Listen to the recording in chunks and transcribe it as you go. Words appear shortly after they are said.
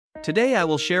Today I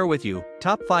will share with you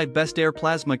Top 5 Best Air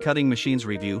Plasma Cutting Machines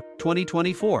Review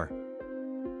 2024.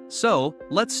 So,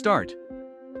 let's start.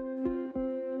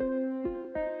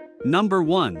 Number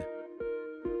 1.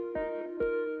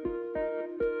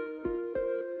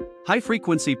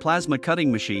 High-Frequency Plasma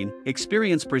Cutting Machine.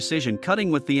 Experience precision cutting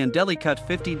with the Andeli Cut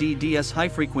 50D DS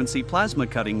High-Frequency Plasma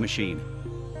Cutting Machine.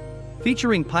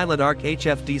 Featuring Pilot Arc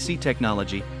HFDC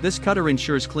technology, this cutter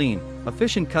ensures clean,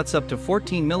 efficient cuts up to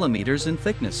 14 mm in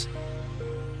thickness.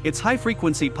 Its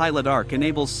high-frequency Pilot Arc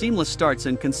enables seamless starts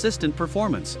and consistent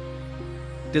performance.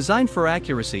 Designed for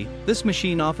accuracy, this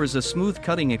machine offers a smooth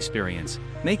cutting experience,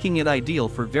 making it ideal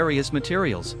for various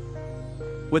materials.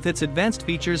 With its advanced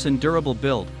features and durable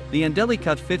build, the Andeli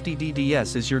Cut 50D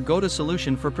DS is your go-to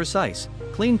solution for precise,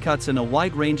 clean cuts in a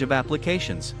wide range of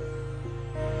applications.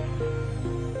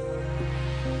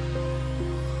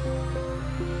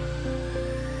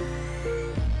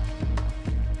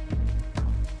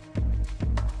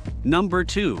 Number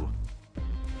 2.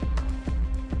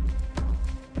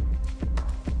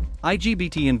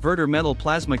 IGBT Inverter Metal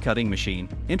Plasma Cutting Machine.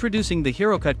 Introducing the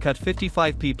Herocut Cut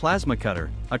 55P Plasma Cutter,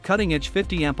 a cutting-edge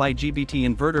 50-amp IGBT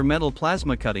inverter metal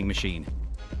plasma cutting machine.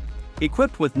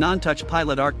 Equipped with non-touch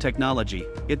Pilot Arc technology,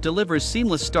 it delivers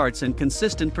seamless starts and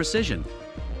consistent precision.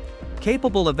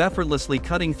 Capable of effortlessly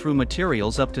cutting through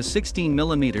materials up to 16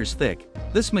 mm thick,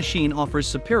 this machine offers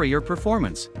superior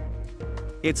performance.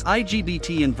 Its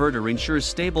IGBT inverter ensures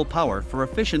stable power for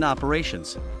efficient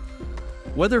operations.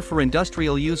 Whether for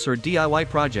industrial use or DIY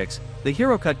projects, the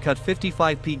Herocut Cut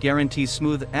 55P guarantees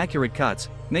smooth, accurate cuts,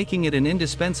 making it an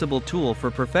indispensable tool for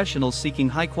professionals seeking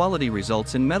high-quality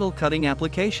results in metal cutting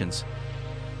applications.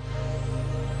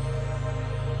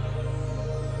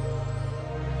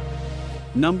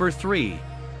 Number 3.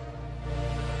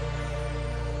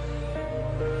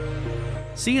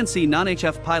 CNC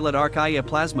NonHF Pilot Arc iYeah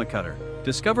Plasma Cutter.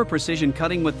 Discover precision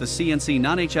cutting with the CNC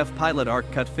NonHF Pilot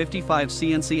Arc Cut 55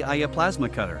 CNC iYeah Plasma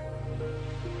Cutter.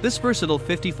 This versatile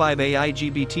 55A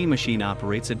IGBT machine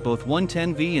operates at both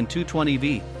 110V and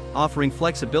 220V, offering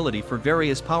flexibility for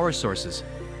various power sources.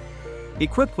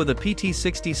 Equipped with a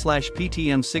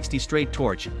PT60/PTM60 straight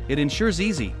torch, it ensures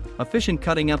easy, efficient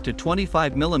cutting up to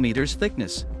 25 mm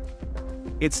thickness.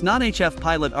 Its NonHF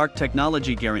Pilot Arc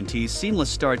technology guarantees seamless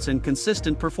starts and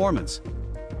consistent performance.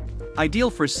 Ideal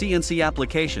for CNC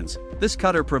applications, this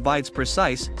cutter provides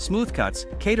precise, smooth cuts,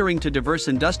 catering to diverse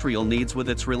industrial needs with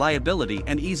its reliability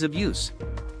and ease of use.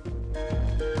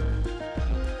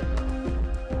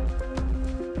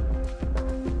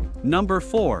 Number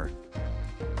 4.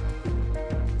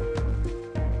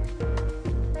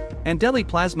 Andeli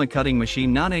Plasma Cutting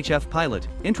Machine NonHF Pilot.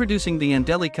 Introducing the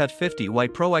Andeli Cut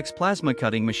 50Y Pro X Plasma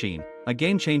Cutting Machine, a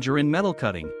game-changer in metal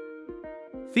cutting.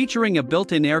 Featuring a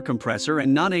built-in air compressor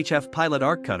and non-HF Pilot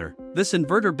Arc cutter, this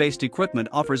inverter-based equipment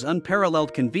offers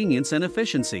unparalleled convenience and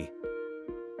efficiency.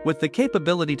 With the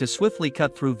capability to swiftly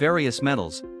cut through various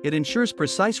metals, it ensures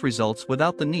precise results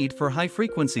without the need for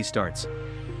high-frequency starts.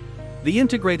 The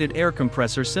integrated air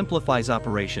compressor simplifies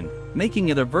operation, making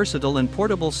it a versatile and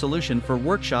portable solution for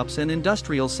workshops and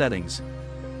industrial settings.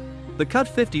 The Cut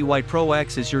 50Y Pro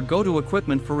X is your go-to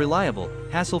equipment for reliable,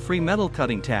 hassle-free metal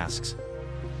cutting tasks.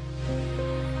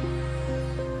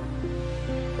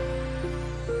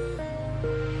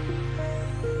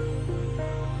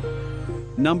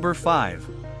 Number 5.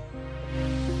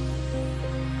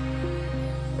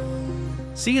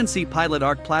 CNC Pilot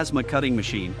Arc Plasma Cutting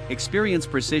Machine. Experience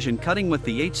precision cutting with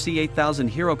the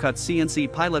HC8000 Herocut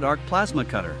CNC Pilot Arc Plasma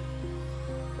Cutter.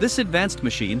 This advanced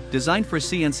machine, designed for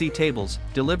CNC tables,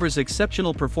 delivers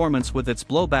exceptional performance with its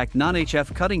blowback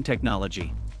non-HF cutting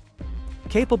technology.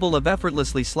 Capable of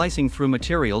effortlessly slicing through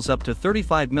materials up to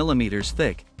 35 mm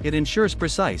thick, it ensures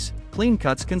precise, clean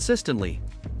cuts consistently.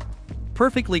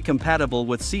 Perfectly compatible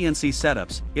with CNC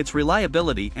setups, its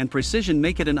reliability and precision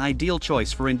make it an ideal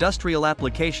choice for industrial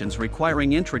applications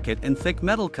requiring intricate and thick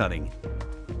metal cutting.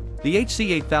 The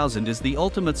HC8000 is the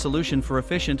ultimate solution for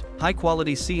efficient,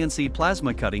 high-quality CNC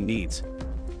plasma cutting needs.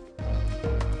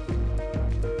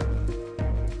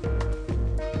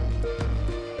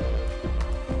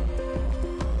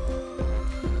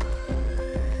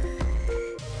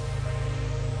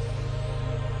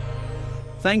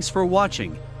 Thanks for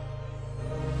watching.